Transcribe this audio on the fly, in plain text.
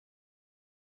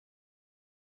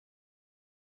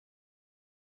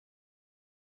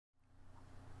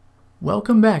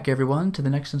Welcome back, everyone, to the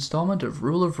next installment of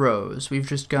Rule of Rose. We've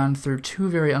just gone through two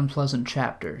very unpleasant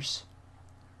chapters.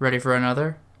 Ready for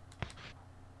another?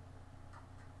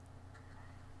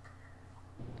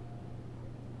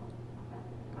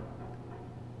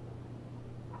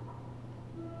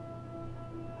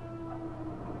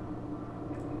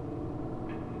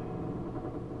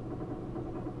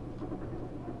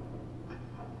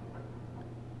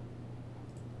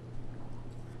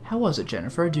 How was it,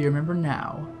 Jennifer? Do you remember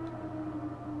now?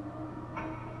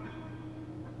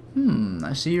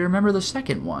 I see you remember the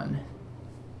second one.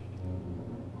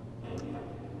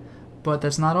 But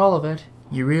that's not all of it.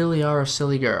 You really are a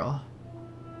silly girl.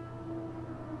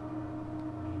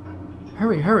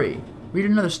 Hurry, hurry. Read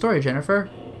another story, Jennifer.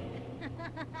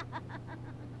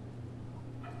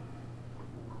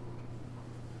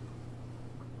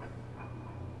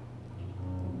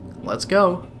 Let's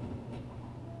go.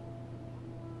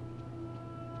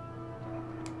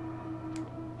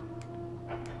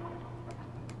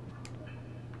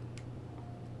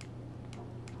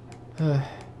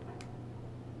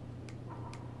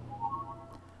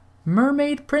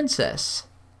 Mermaid Princess.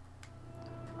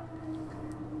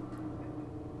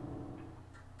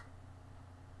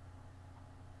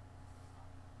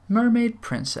 Mermaid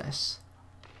Princess.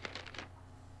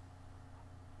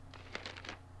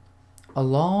 A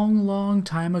long, long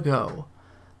time ago,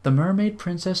 the Mermaid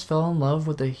Princess fell in love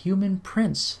with a human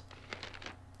prince.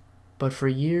 But for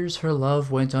years her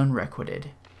love went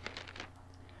unrequited.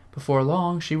 Before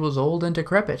long, she was old and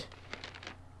decrepit,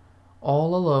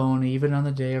 all alone even on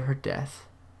the day of her death.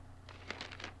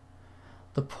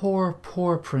 The poor,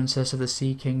 poor princess of the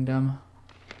Sea Kingdom.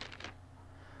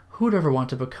 Who'd ever want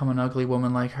to become an ugly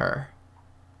woman like her?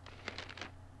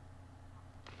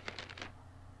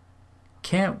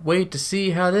 Can't wait to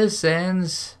see how this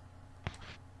ends.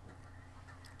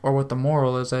 Or what the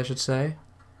moral is, I should say.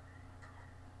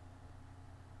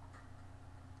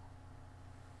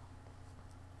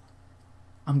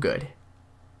 I'm good.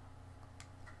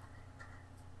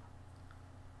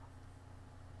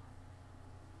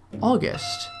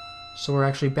 August. So we're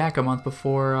actually back a month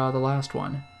before the last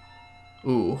one.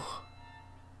 Ooh.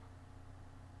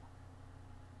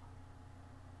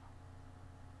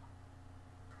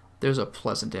 There's a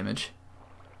pleasant image.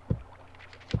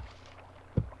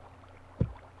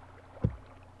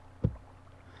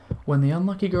 When the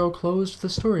unlucky girl closed the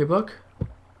storybook,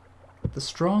 the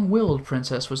strong-willed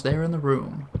princess was there in the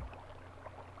room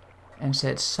and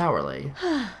said sourly,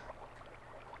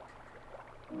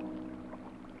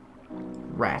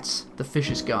 "Rats, the fish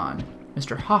is gone.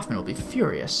 Mr. Hoffman will be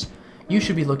furious. You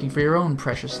should be looking for your own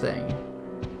precious thing."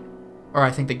 Or I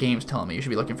think the game's telling me you should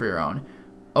be looking for your own.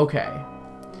 Okay.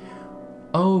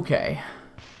 Okay.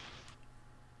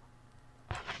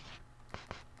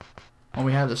 Well,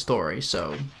 we have the story,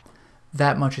 so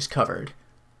that much is covered.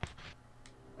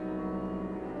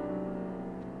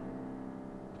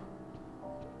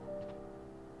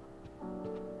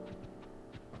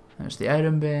 There's the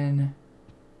item bin.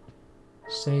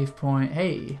 Save point.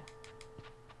 Hey.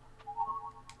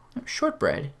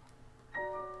 Shortbread.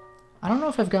 I don't know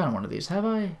if I've gotten one of these. Have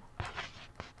I?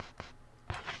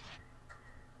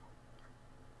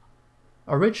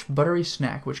 A rich, buttery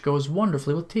snack which goes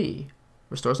wonderfully with tea.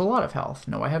 Restores a lot of health.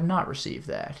 No, I have not received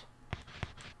that.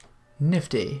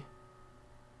 Nifty.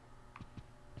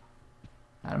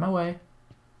 Out of my way.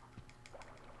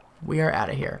 We are out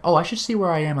of here. Oh, I should see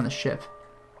where I am on the ship.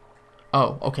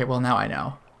 Oh, okay, well now I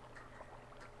know.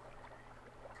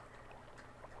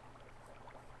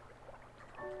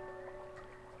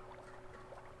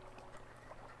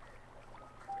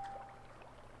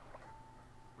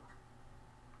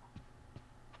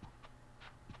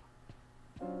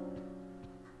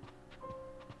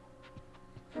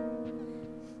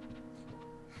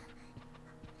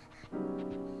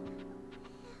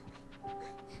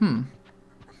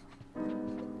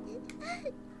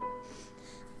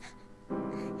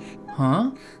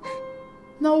 Huh?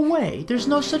 No way, there's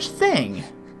no such thing!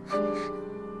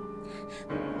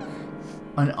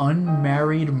 An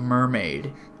unmarried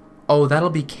mermaid. Oh, that'll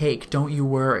be cake, don't you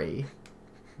worry.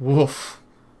 Woof.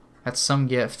 That's some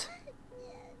gift.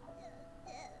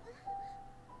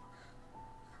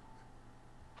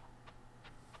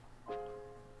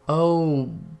 Oh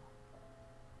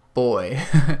boy.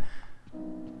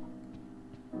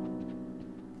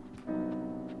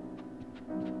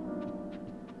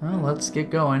 Well, let's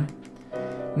get going.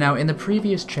 Now, in the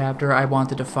previous chapter, I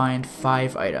wanted to find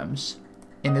 5 items.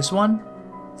 In this one,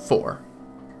 4.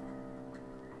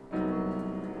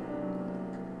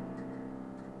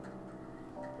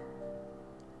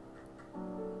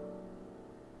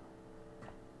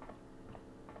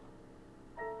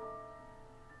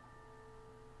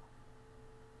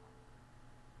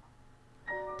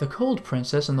 The cold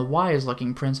princess and the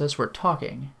wise-looking princess were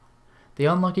talking. The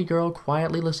unlucky girl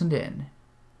quietly listened in.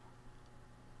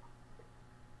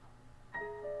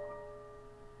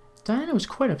 Diana was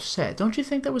quite upset. Don't you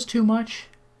think that was too much?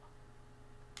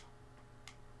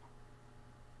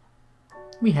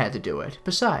 We had to do it.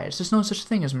 Besides, there's no such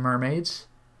thing as mermaids.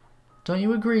 Don't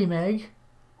you agree, Meg?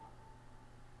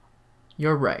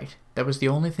 You're right. That was the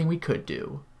only thing we could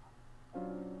do.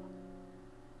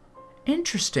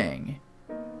 Interesting.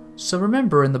 So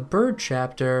remember, in the Bird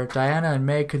chapter, Diana and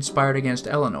Meg conspired against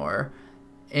Eleanor.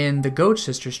 In the Goat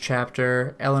Sisters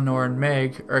chapter, Diana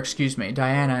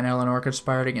and Eleanor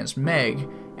conspired against Meg.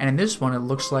 And in this one, it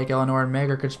looks like Eleanor and Meg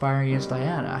are conspiring against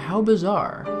Diana. How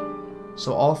bizarre.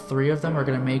 So all three of them are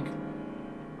going to make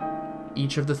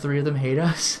each of the three of them hate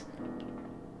us?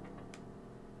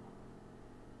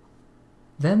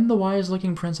 Then the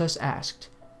wise-looking princess asked,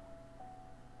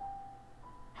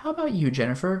 "How about you,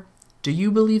 Jennifer? Do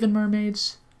you believe in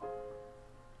mermaids?"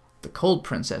 The cold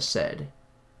princess said,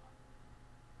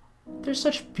 "They're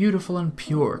such beautiful and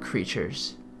pure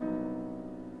creatures."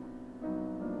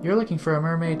 You're looking for a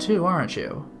mermaid too, aren't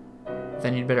you?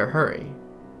 Then you'd better hurry.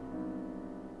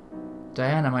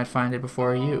 Diana might find it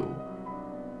before you.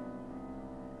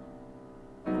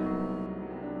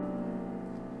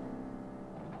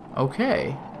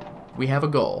 Okay, we have a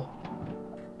goal.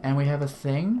 And we have a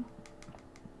thing?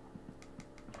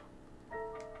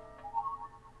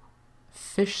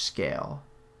 Fish scale.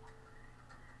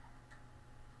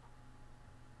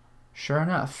 Sure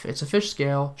enough, it's a fish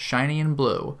scale, shiny and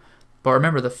blue. But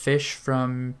remember, the fish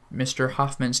from Mr.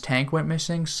 Hoffman's tank went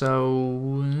missing,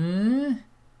 so...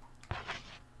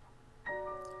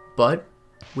 But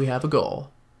we have a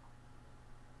goal.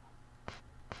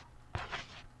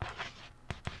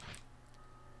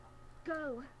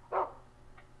 Go.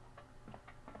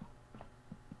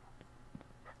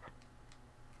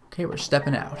 Okay, we're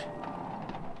stepping out.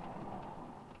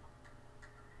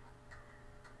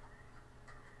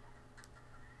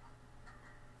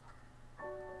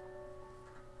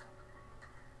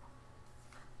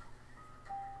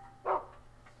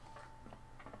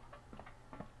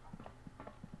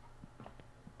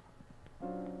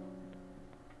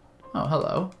 Oh,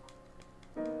 hello.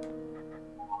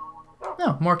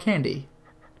 Oh, more candy.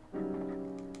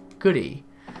 Goody.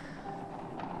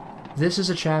 This is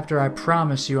a chapter I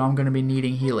promise you I'm going to be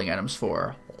needing healing items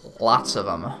for. Lots of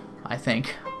them, I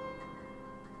think.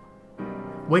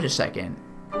 Wait a second.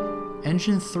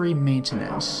 Engine 3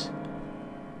 maintenance.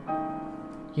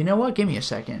 You know what? Give me a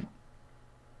second.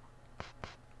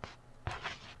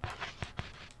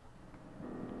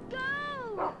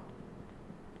 Go!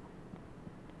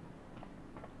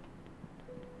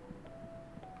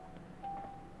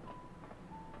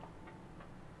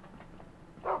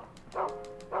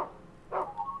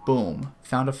 Boom.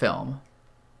 Found a film.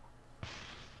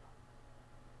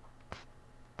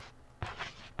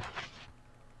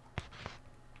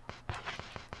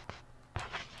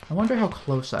 I wonder how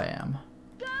close I am.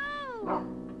 Go!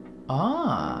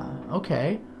 Ah,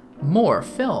 okay. More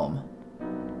film.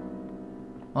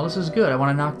 Well, this is good. I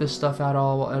want to knock this stuff out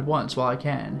all at once while I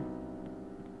can.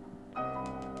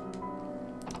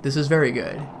 This is very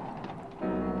good.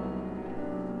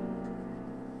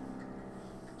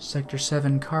 Sector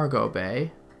 7 cargo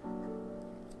bay.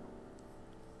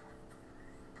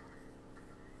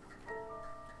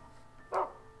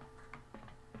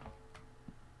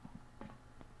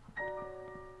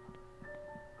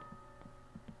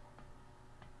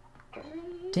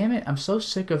 Damn it, I'm so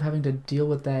sick of having to deal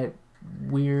with that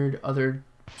weird other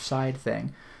side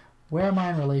thing. Where am I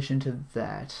in relation to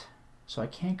that? So I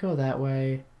can't go that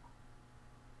way.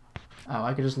 Oh,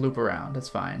 I could just loop around. That's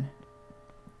fine.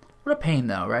 What a pain,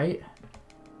 though, right?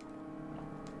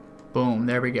 Boom,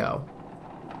 there we go.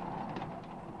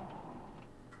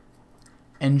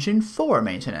 Engine 4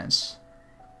 maintenance.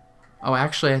 Oh,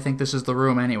 actually, I think this is the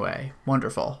room anyway.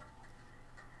 Wonderful.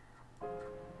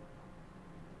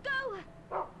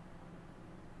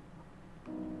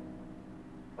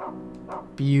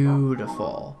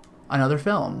 Beautiful. Another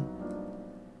film.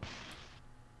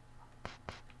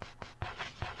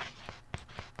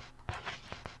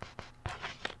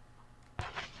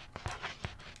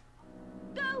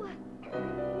 Go!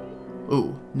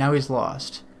 Ooh, now he's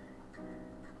lost.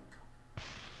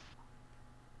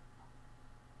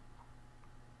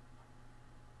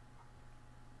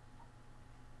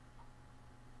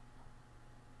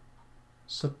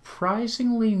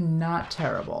 Surprisingly not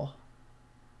terrible.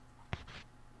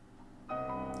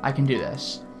 I can do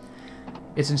this.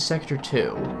 It's in Sector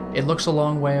 2. It looks a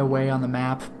long way away on the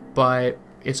map, but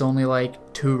it's only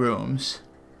like 2 rooms.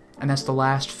 And that's the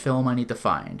last film I need to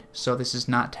find, so this is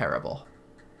not terrible.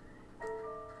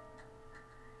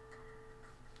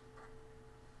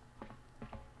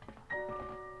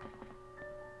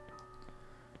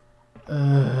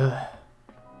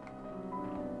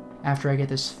 After I get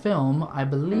this film, I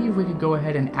believe we could go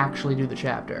ahead and actually do the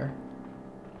chapter.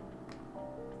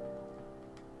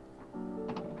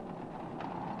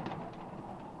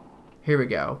 Here we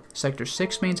go. Sector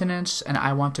 6 maintenance, and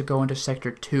I want to go into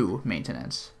Sector 2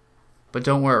 maintenance. But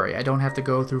don't worry, I don't have to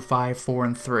go through 5, 4,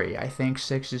 and 3. I think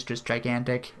 6 is just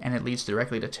gigantic, and it leads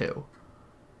directly to 2.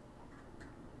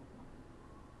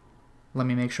 Let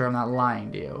me make sure I'm not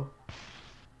lying to you.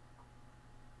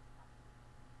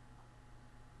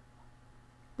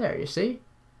 There, you see?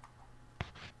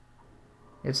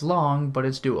 It's long, but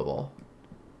it's doable.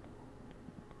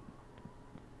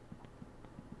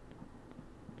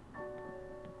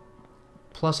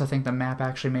 Plus, I think the map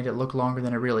actually made it look longer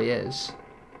than it really is.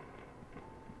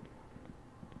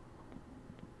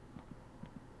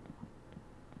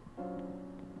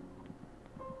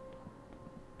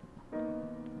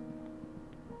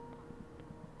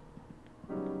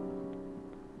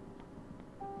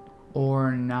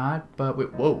 Or not, but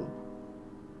wait, whoa.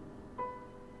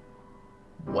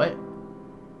 What?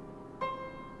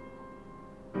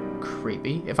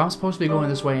 Creepy. If I'm supposed to be going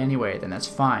this way anyway, then that's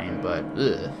fine, but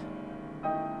ugh.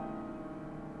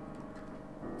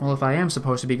 Well, if I am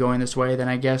supposed to be going this way, then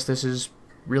I guess this is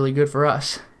really good for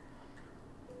us.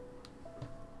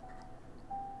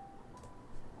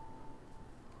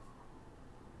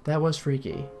 That was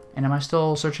freaky. And am I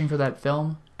still searching for that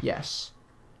film? Yes.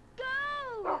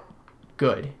 Go!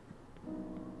 Good.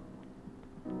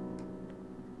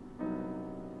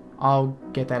 I'll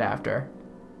get that after.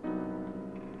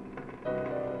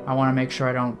 I want to make sure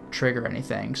I don't trigger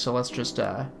anything, so let's just do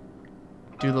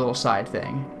the little side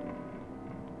thing.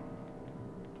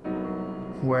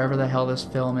 Wherever the hell this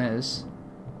film is.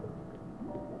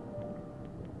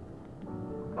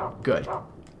 Good.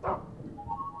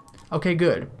 Okay,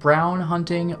 good. Brown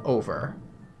hunting over.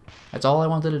 That's all I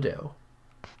wanted to do.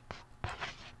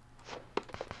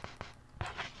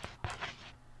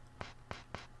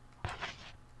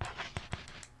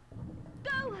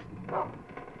 Go!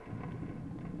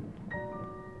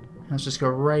 Let's just go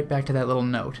right back to that little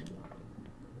note.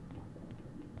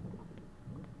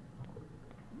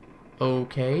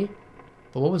 Okay.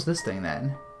 But what was this thing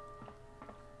then?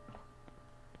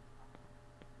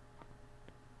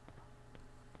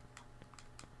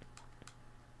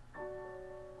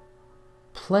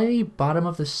 Play bottom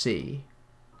of the sea.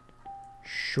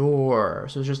 Sure.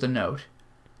 So it's just a note.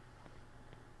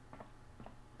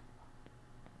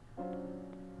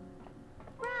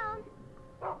 Brown!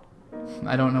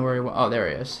 I don't know where he went. Oh, there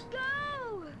he is. Go!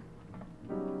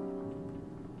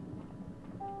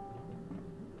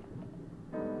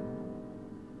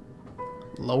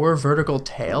 Lower vertical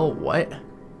tail? What?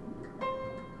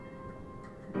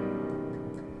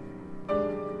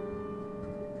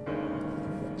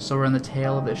 So we're in the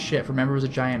tail of this ship. Remember it was a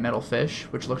giant metal fish,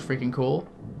 which looked freaking cool.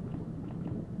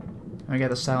 And we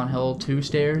got the Silent Hill 2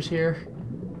 stairs here.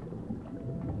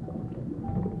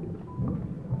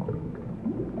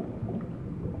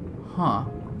 Huh.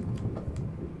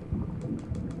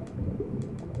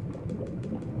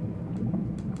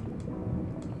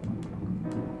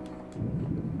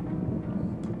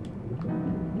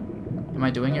 Am I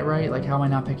doing it right? Like, how am I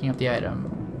not picking up the item?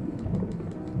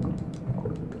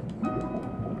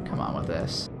 Come on with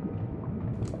this.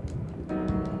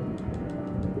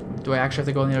 Do I actually have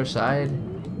to go on the other side?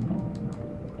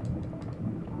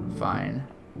 Fine.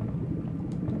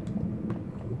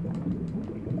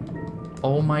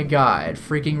 Oh my god,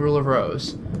 freaking Rule of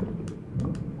Rose.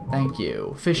 Thank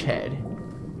you. Fish head.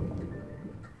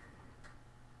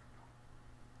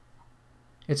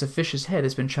 It's a fish's head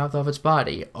that's been chopped off its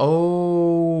body.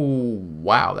 Oh,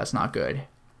 wow, that's not good.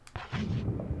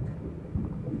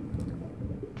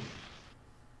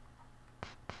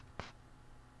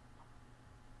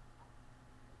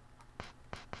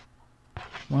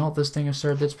 Well, this thing has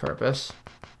served its purpose.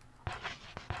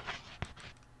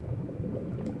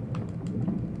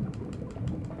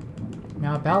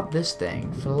 Now about this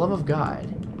thing, for the love of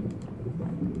God.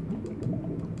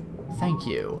 Thank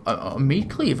you. A meat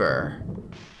cleaver.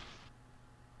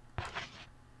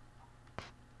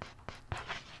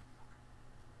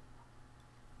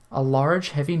 A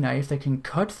large, heavy knife that can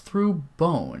cut through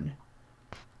bone.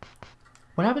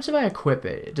 What happens if I equip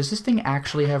it? Does this thing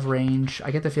actually have range?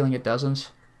 I get the feeling it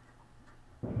doesn't.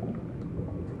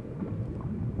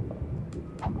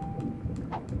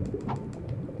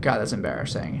 God, that's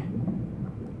embarrassing.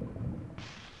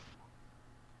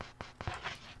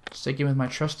 Sticking with my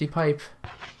trusty pipe.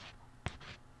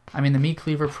 I mean, the meat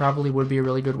cleaver probably would be a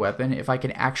really good weapon if I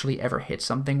could actually ever hit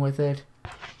something with it.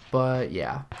 But,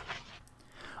 yeah.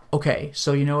 Okay,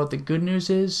 so you know what the good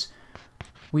news is?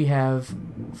 We have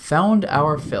found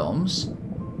our films.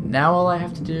 Now all I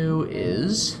have to do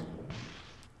is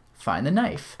find the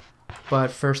knife. But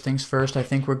first things first, I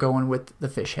think we're going with the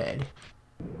fish head.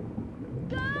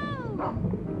 Go!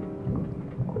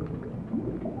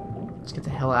 Let's get the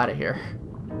hell out of here.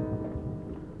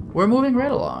 We're moving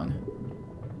right along.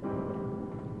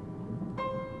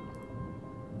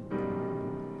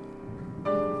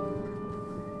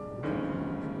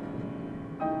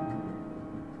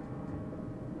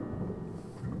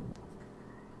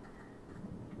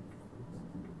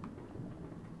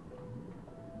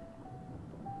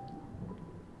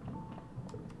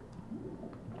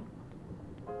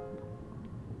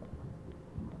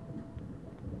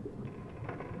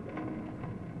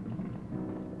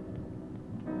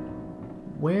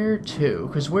 Where to?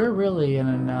 Because we're really in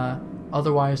an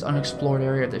otherwise unexplored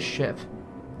area of the ship.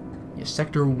 Yeah,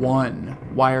 Sector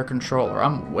 1, wire controller.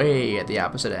 I'm way at the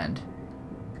opposite end.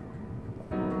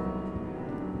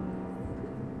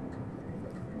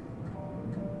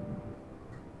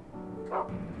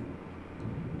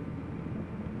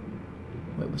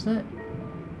 Wait, was that?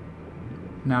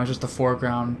 No, it's just the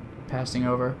foreground passing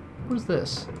over. What is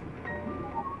this?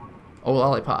 Oh,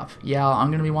 lollipop. Yeah,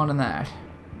 I'm gonna be wanting that.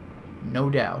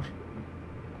 No doubt.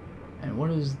 And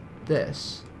what is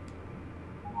this?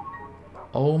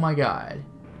 Oh my god.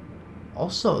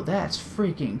 Also, that's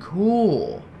freaking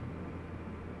cool.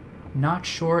 Not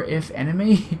sure if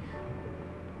enemy.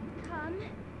 Come.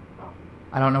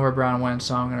 I don't know where Brown went,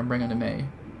 so I'm gonna bring him to me.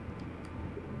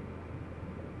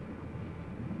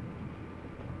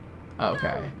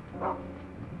 Okay.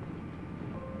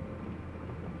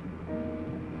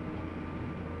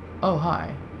 Oh,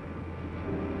 hi.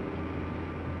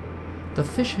 The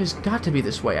fish has got to be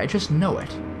this way, I just know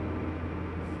it.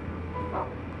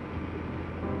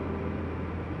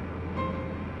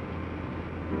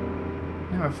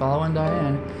 Now we're following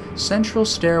Diane. Central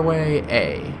Stairway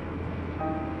A.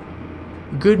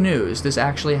 Good news, this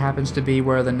actually happens to be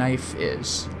where the knife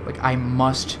is. Like, I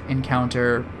must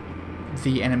encounter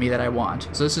the enemy that I want.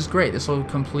 So this is great, this will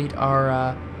complete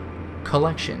our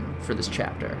collection for this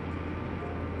chapter.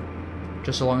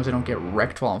 Just so long as I don't get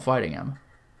wrecked while I'm fighting him.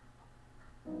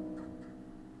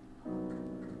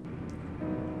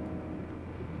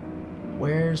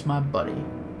 Where's my buddy?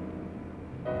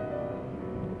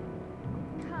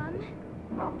 Come.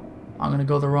 I'm gonna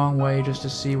go the wrong way just to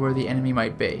see where the enemy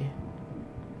might be.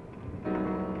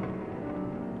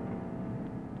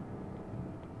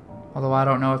 Although I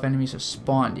don't know if enemies have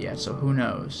spawned yet, so who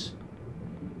knows.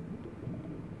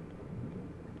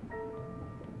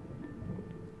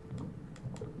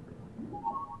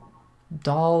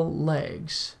 Doll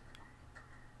legs.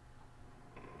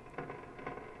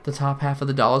 The top half of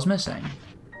the doll is missing.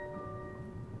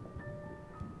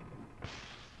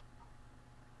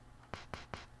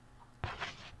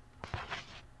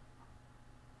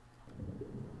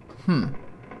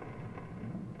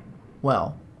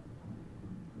 Well.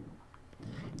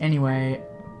 Anyway,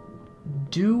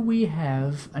 do we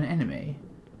have an enemy?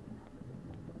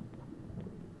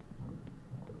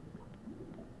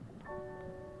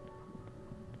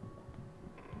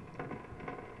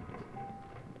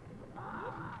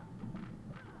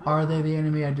 Are they the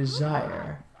enemy I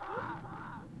desire?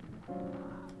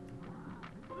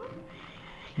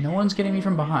 No one's getting me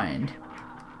from behind,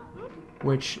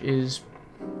 which is,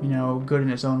 you know, good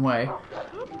in its own way.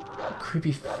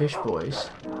 Creepy fish boys.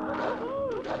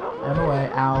 Out of my way,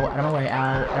 ow, out of my way,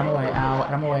 ow, out of my way, ow,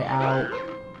 out of my way, ow.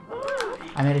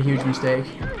 I made a huge mistake.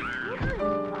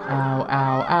 Ow,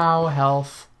 ow, ow,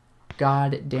 health.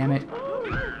 God damn it.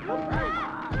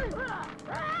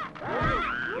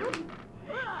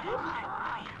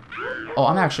 Oh,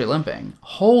 I'm actually limping.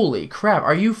 Holy crap,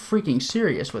 are you freaking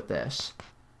serious with this?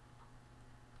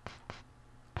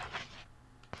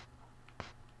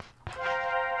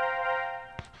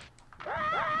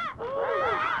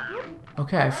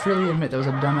 Okay, I freely admit that was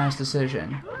a dumbass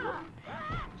decision.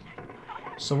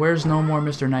 So where's no more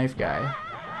Mr. Knife Guy?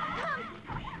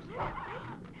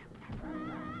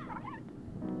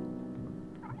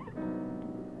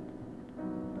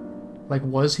 Like,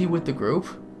 was he with the group?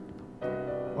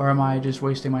 Or am I just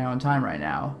wasting my own time right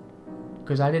now?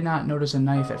 Because I did not notice a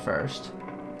knife at first.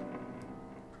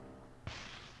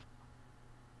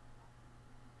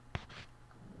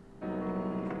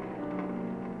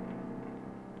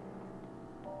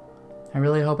 I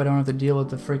really hope I don't have to deal with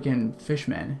the freaking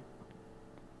fishmen.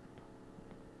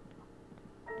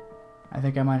 I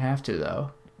think I might have to,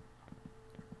 though.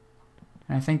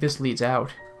 And I think this leads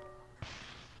out.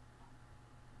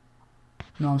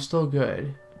 No, I'm still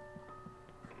good.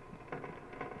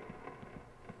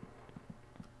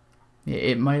 Yeah,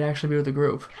 it might actually be with the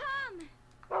group.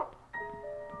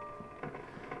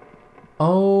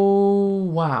 Oh,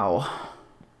 wow.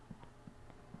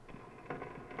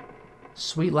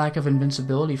 Sweet lack of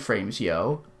invincibility frames,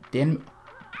 yo. Damn.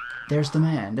 There's the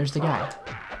man. There's the guy.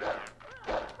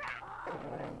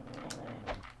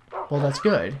 Well, that's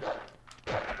good.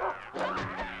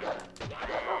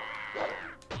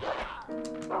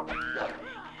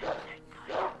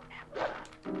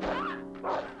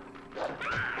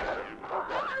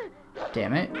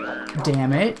 Damn it.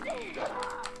 Damn it.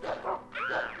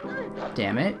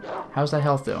 Damn it. How's that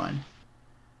health doing?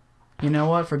 You know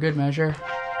what? For good measure.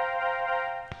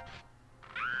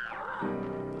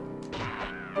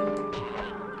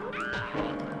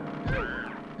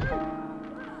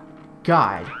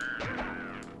 God.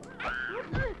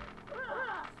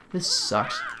 This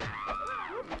sucks.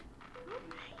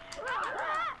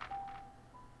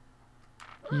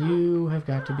 You have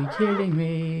got to be kidding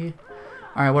me.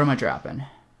 Alright, what am I dropping?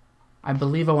 I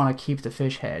believe I want to keep the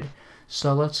fish head.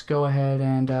 So let's go ahead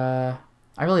and, I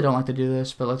really don't like to do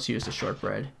this, but let's use the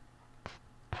shortbread.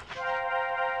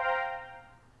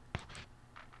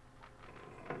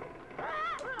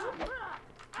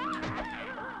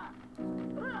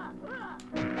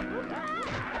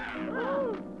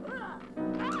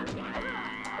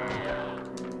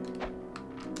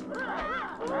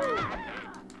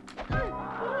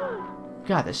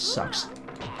 God, this sucks.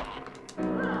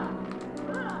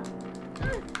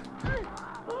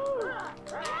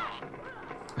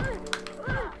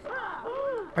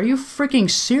 Are you freaking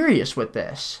serious with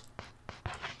this?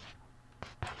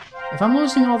 If I'm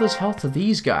losing all this health to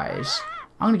these guys,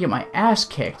 I'm gonna get my ass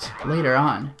kicked later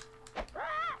on.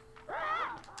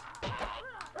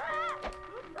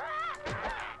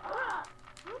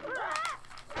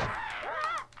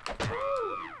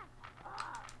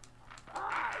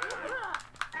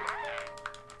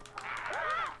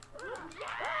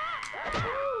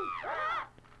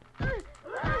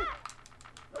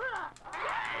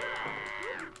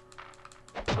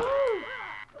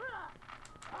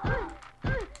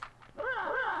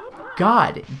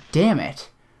 God damn it.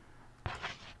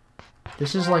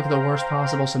 This is like the worst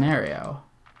possible scenario.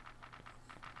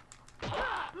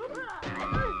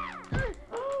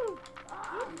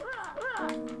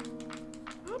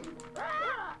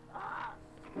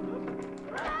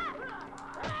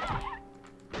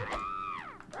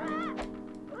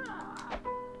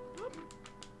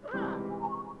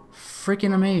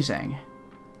 Freaking amazing.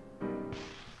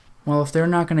 Well, if they're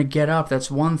not going to get up,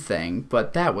 that's one thing,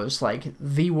 but that was, like,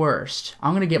 the worst.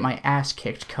 I'm going to get my ass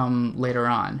kicked come later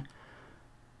on.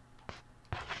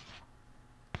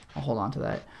 I'll hold on to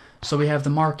that. So we have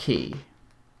the marquee.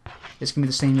 It's going to be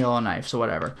the same yellow knife, so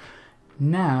whatever.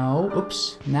 Now,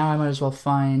 oops, now I might as well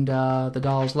find the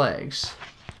doll's legs.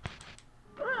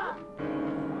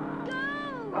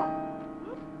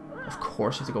 Of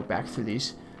course, you have to go back through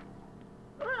these.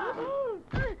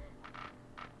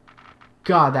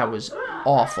 God, that was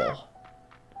awful.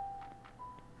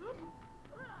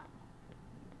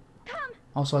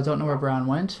 Also, I don't know where Brown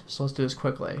went, so let's do this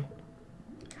quickly.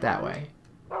 That way.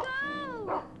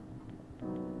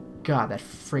 God, that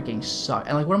freaking sucks.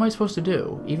 And, like, what am I supposed to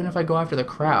do? Even if I go after the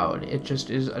crowd, it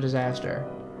just is a disaster.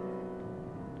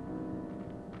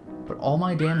 But all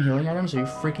my damn healing items? Are you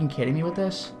freaking kidding me with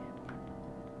this?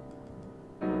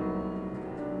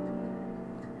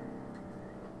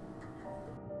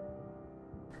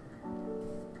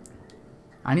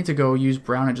 I need to go use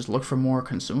Brown and just look for more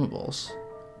consumables.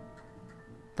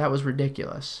 That was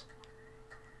ridiculous.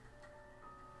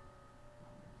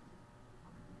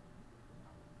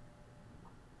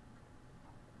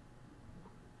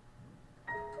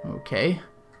 Okay.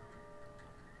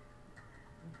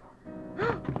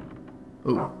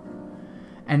 Ooh.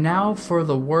 And now for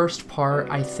the worst part,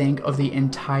 I think, of the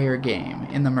entire game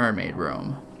in the mermaid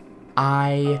room.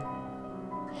 I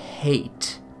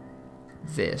hate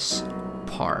this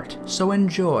part. So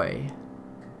enjoy.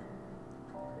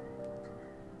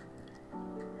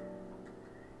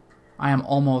 I am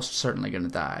almost certainly gonna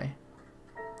die.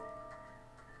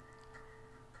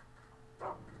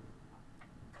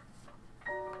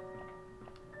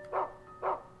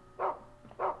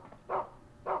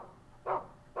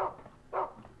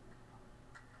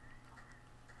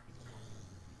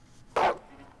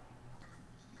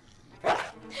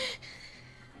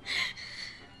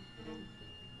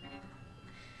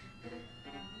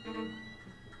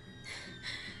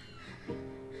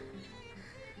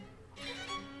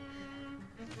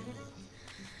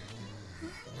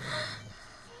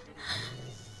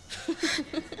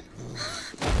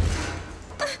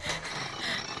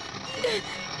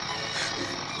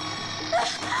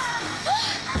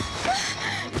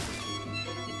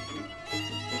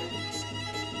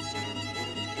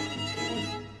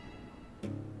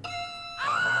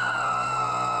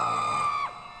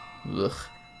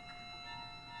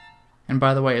 And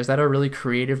by the way, is that a really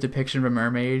creative depiction of a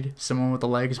mermaid? Someone with the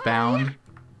legs bound?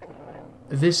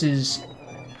 This is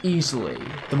easily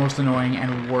the most annoying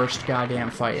and worst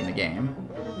goddamn fight in the game.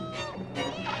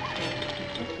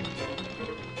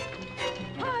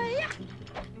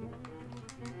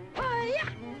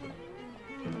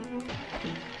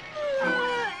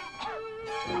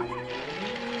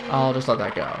 I'll just let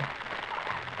that go.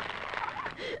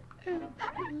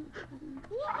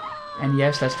 And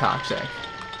yes, that's toxic.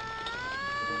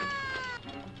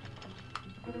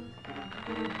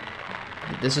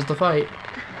 This is the fight.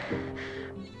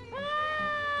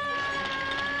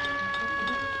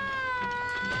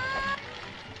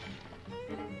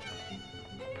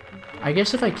 I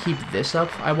guess if I keep this up,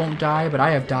 I won't die, but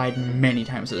I have died many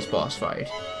times in this boss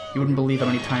fight. You wouldn't believe how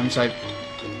many times I've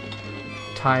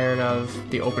tired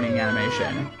of the opening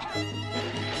animation.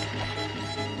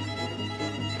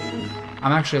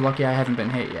 I'm actually lucky I haven't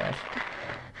been hit yet.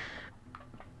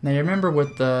 Now you remember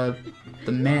with the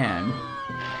man,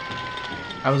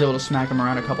 I was able to smack him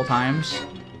around a couple times.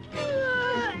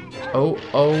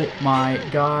 Oh my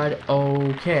god,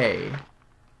 okay.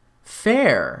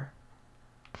 Fair!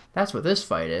 That's what this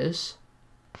fight is.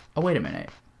 Oh, wait a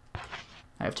minute.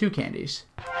 I have 2 candies.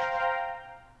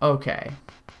 Okay.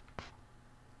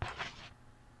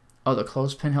 Oh, the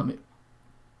clothespin helped me.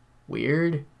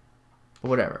 Weird. But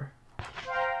whatever.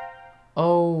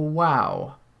 Oh,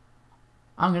 wow.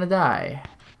 I'm gonna die.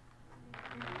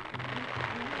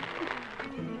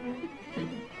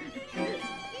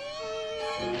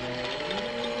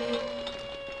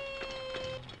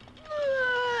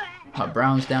 Oh,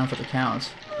 Brown's down for the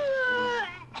count.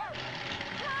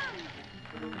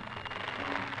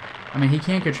 I mean, he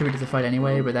can't contribute to the fight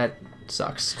anyway, but that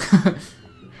sucks.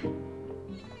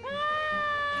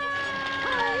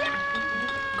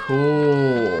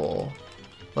 Cool.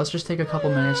 Let's just take a couple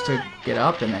minutes to get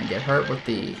up and then get hurt with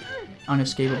the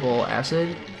unescapable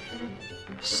acid.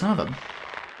 Son of a...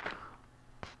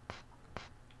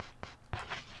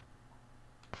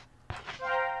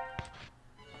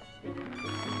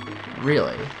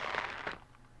 Really?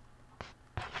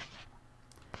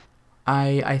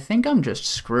 I think I'm just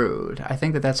screwed. I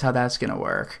think that's how that's gonna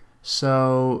work.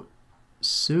 So,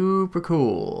 super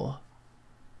cool.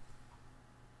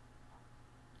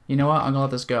 You know what? I'm gonna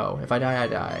let this go. If I die, I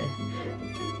die.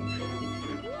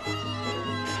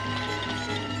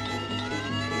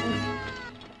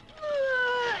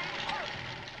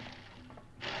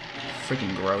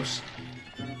 Freaking gross.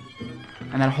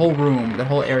 And that whole room, that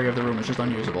whole area of the room is just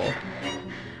unusable.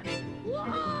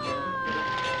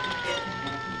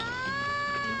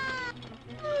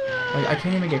 Like, I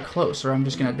can't even get close or I'm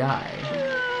just gonna die.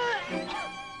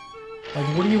 Like,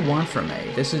 what do you want from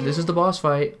me? This is the boss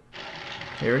fight.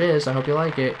 Here it is. I hope you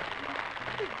like it.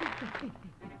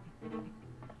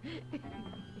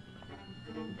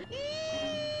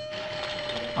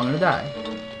 I'm gonna die.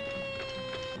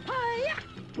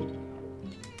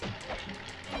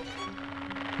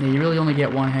 Yeah, you really only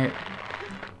get 1 hit.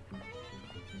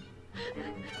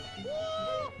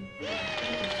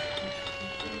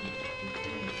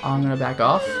 I'm gonna back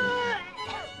off.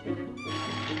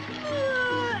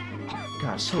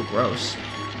 God, so gross.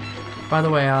 By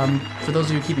the way, for those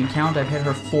of you keeping count, I've hit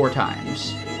her 4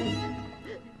 times.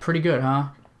 Pretty good, huh?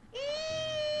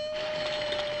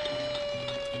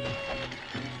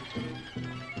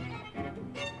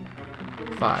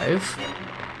 Five.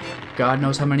 God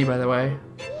knows how many, by the way.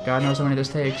 God knows how many this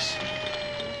takes.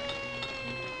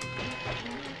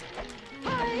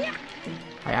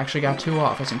 I actually got 2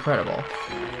 off. That's incredible.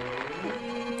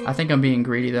 I think I'm being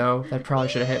greedy, though. That probably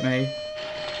should have hit me.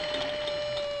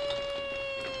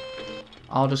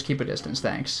 I'll just keep a distance,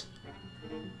 thanks.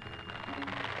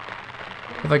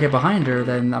 If I get behind her,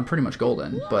 then I'm pretty much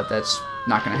golden, but that's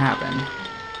not gonna happen.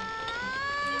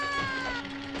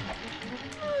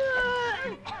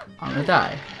 I'm gonna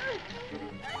die.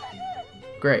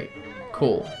 Great.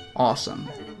 Cool. Awesome.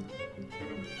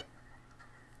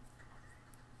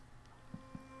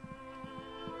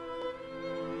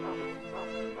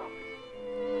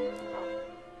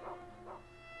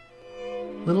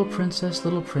 Little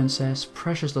princess,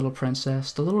 precious little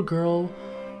princess, the little girl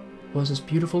was as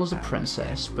beautiful as a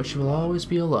princess, but she will always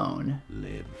be alone.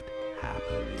 Lived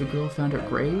happily. The girl found her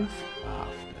grave.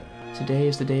 After. Today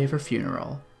is the day of her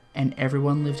funeral, and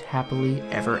everyone lived happily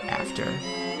ever after.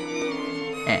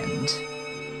 End.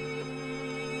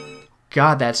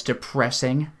 God, that's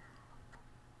depressing.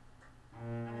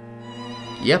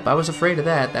 Yep, I was afraid of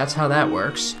that. That's how that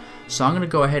works. So I'm going to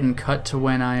go ahead and cut to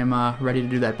when I am ready to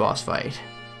do that boss fight.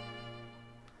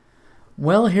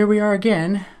 Well, here we are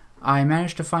again. I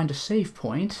managed to find a save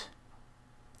point.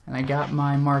 And I got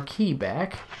my marquee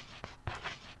back.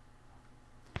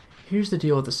 Here's the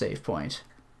deal with the save point.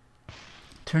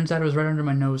 Turns out it was right under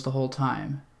my nose the whole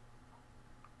time.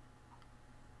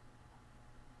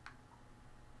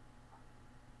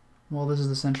 Well, this is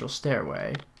the central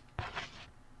stairway.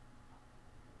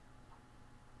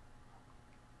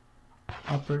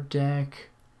 Upper deck,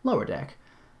 lower deck.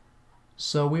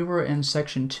 So we were in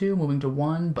section 2, moving to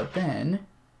 1, but then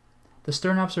the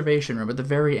stern observation room at the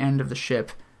very end of the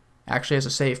ship actually has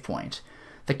a save point.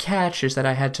 The catch is that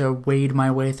I had to wade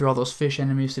my way through all those fish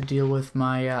enemies to deal with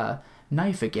my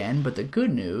knife again, but the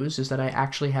good news is that I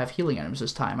actually have healing items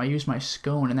this time. I used my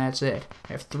scone and that's it.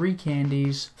 I have 3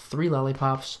 candies, 3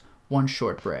 lollipops, 1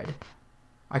 shortbread.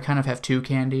 I kind of have 2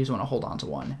 candies, I want to hold on to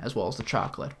 1, as well as the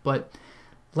chocolate. But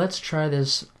let's try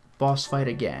this boss fight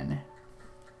again.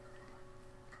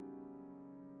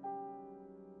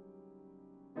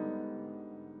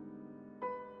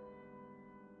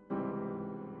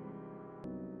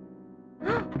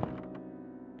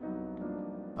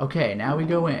 Okay, now we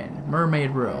go in.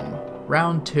 Mermaid room.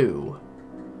 Round 2.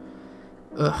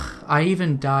 Ugh, I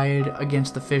even died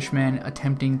against the fishmen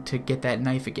attempting to get that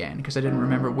knife again, because I didn't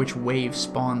remember which wave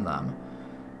spawned them.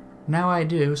 Now I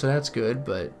do, so that's good,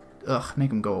 but ugh, make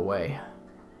them go away.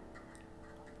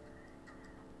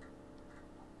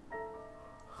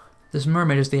 This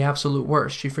mermaid is the absolute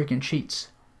worst. She freaking cheats.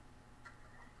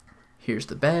 Here's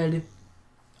the bed.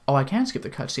 Oh, I can skip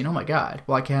the cutscene. Oh my god.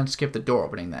 Well, I can't skip the door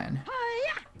opening then.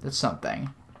 That's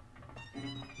something.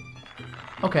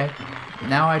 Okay.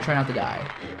 Now I try not to die.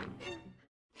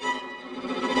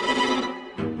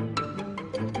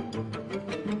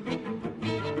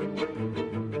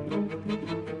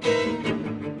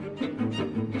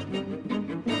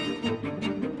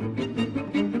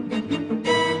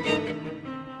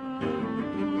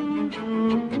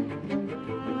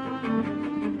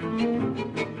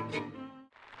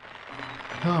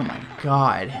 Oh my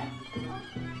god.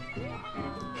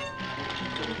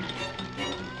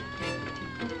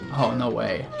 Oh, no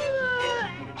way.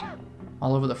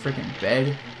 All over the freaking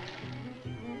bed.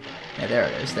 Yeah, there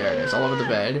it is, there it is. All over the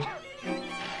bed.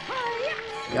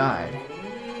 God.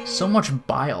 So much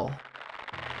bile.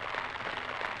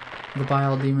 The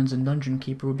Bile Demons and Dungeon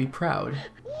Keeper would be proud.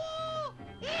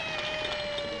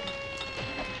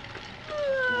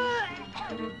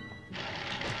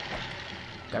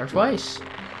 Got her twice.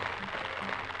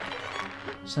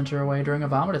 Sent her away during a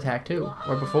vomit attack, too.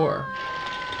 Or before.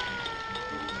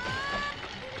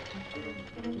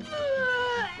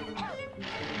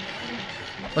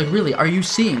 Like, really, are you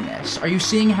seeing this? Are you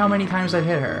seeing how many times I've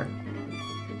hit her?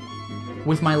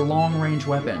 With my long-range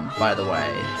weapon, by the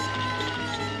way.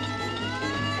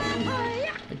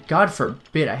 Like, God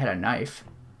forbid I had a knife.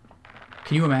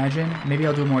 Can you imagine? Maybe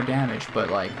I'll do more damage, but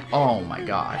like, oh my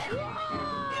god.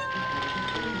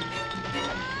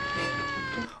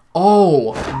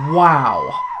 Oh, wow.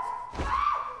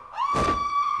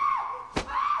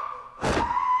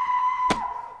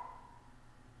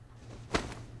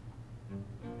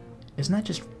 Isn't that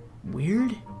just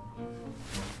weird?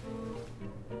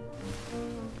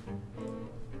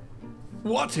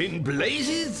 What in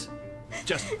blazes?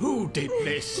 Just who did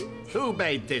this? Who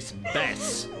made this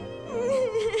mess?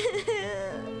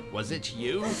 Was it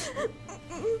you?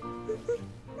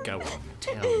 Go on,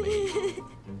 tell me.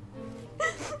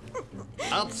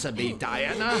 Answer me,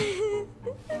 Diana.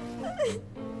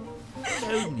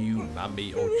 No new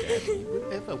mummy or daddy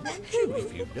will ever want you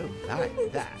if you don't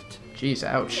like that. Jeez,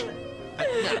 ouch.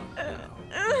 No,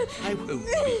 I won't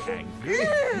be angry.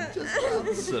 Just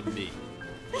answer me.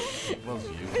 It was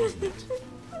you, wasn't it?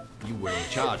 You were in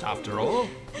charge after all.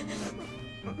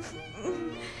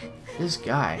 This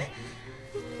guy.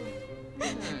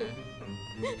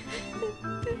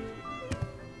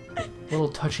 Little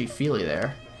touchy-feely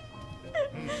there.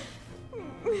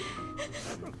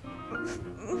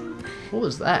 What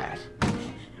was that?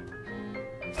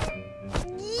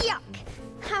 Yuck!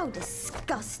 How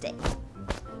disgusting.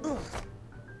 Ugh.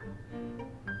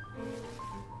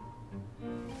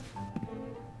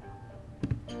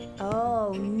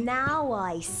 Oh, now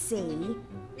I see.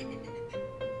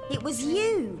 It was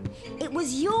you. It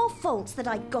was your fault that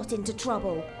I got into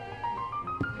trouble.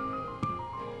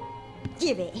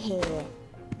 Give it here.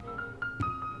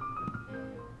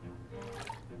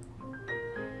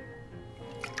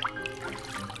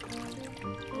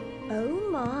 Oh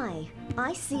my,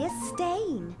 I see a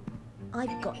stain.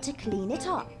 I've got to clean it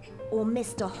up, or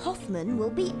Mr. Hoffman will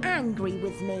be angry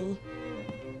with me.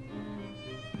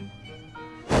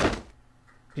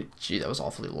 Gee, that was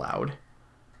awfully loud.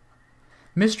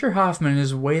 Mr. Hoffman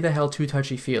is way the hell too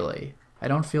touchy-feely. I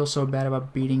don't feel so bad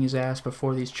about beating his ass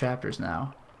before these chapters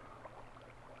now.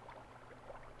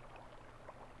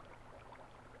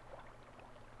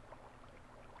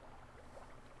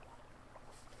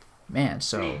 Man,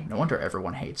 so no wonder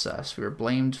everyone hates us. We were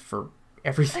blamed for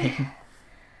everything.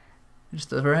 It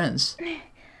just never ends.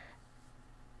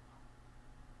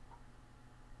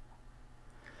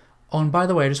 Oh, and by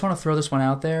the way, I just want to throw this one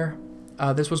out there.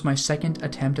 This was my second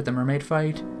attempt at the mermaid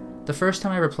fight. The first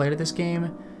time I ever played at this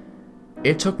game,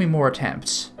 it took me more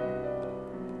attempts.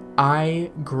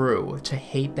 I grew to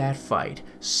hate that fight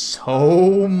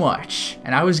so much.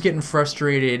 And I was getting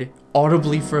frustrated,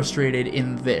 audibly frustrated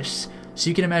in this. So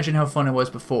you can imagine how fun it was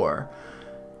before.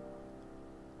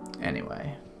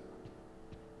 Anyway.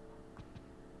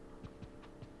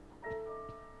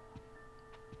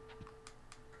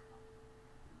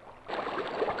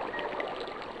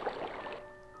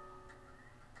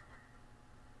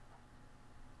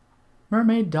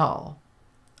 Mermaid doll.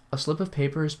 A slip of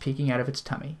paper is peeking out of its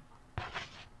tummy.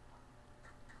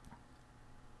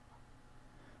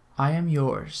 I am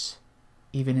yours,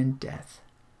 even in death.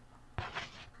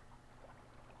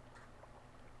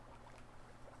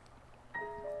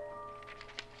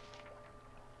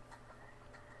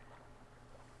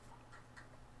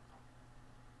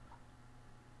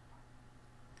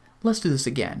 Let's do this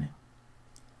again.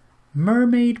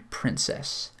 Mermaid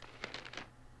Princess.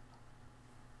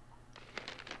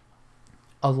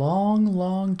 A long,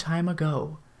 long time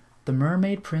ago, the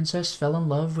mermaid princess fell in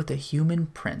love with a human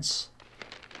prince.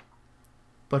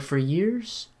 But for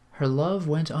years, her love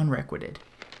went unrequited.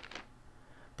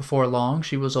 Before long,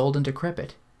 she was old and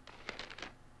decrepit.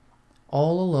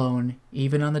 All alone,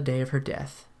 even on the day of her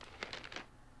death.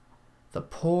 The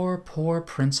poor, poor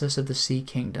princess of the Sea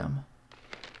Kingdom.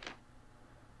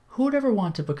 Who would ever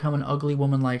want to become an ugly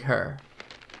woman like her?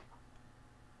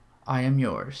 I am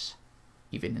yours,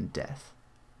 even in death.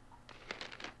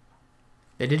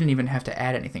 They didn't even have to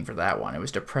add anything for that one. It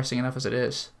was depressing enough as it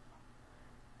is.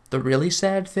 The really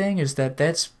sad thing is that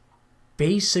that's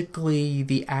basically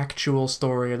the actual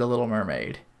story of The Little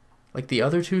Mermaid. Like, the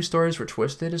other two stories were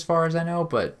twisted as far as I know,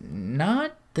 but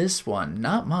not this one.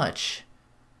 Not much.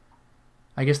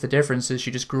 I guess the difference is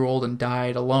she just grew old and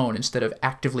died alone instead of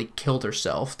actively killed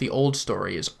herself. The old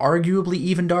story is arguably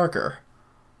even darker.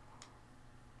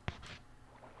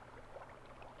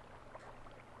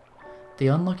 The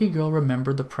unlucky girl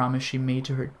remembered the promise she made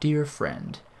to her dear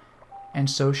friend, and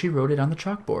so she wrote it on the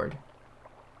chalkboard.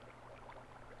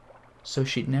 So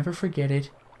she'd never forget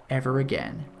it ever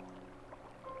again.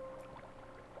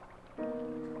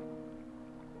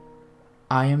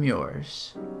 I am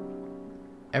yours.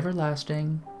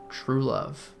 Everlasting, true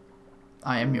love.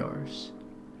 I am yours.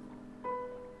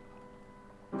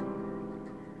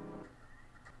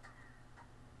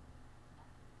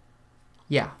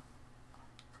 Yeah.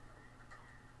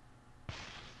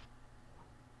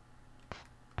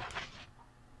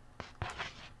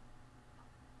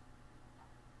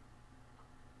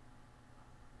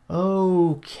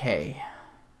 Okay.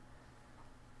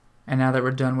 And now that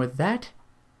we're done with that,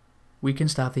 we can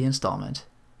stop the installment.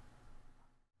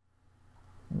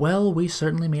 Well, we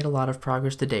certainly made a lot of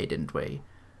progress today, didn't we?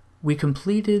 We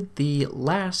completed the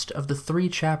last of the 3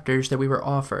 chapters that we were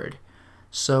offered.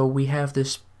 So we have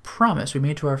this promise we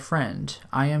made to our friend.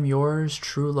 I am yours,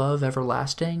 true love,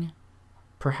 everlasting.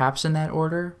 Perhaps in that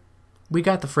order. We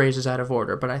got the phrases out of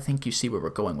order, but I think you see where we're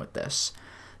going with this.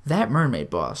 That mermaid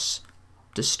boss,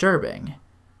 disturbing.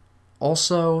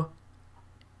 Also,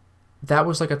 that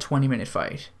was like a 20-minute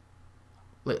fight.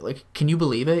 Like, can you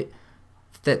believe it?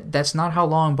 That's not how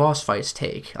long boss fights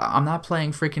take. I'm not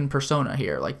playing freaking Persona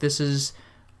here. Like, this is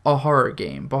a horror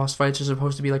game. Boss fights are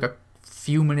supposed to be like a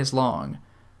few minutes long.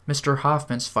 Mr.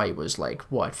 Hoffman's fight was like,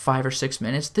 what, 5 or 6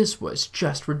 minutes? This was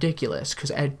just ridiculous,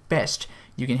 because at best,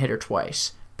 you can hit her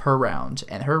twice per round,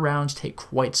 and her rounds take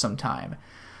quite some time.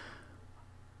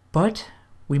 But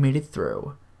we made it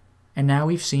through, and now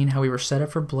we've seen how we were set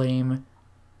up for blame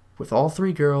with all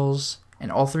 3 girls,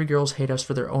 and all 3 girls hate us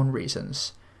for their own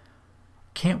reasons.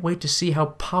 Can't wait to see how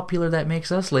popular that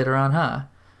makes us later on, huh?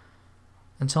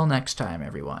 Until next time,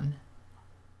 everyone.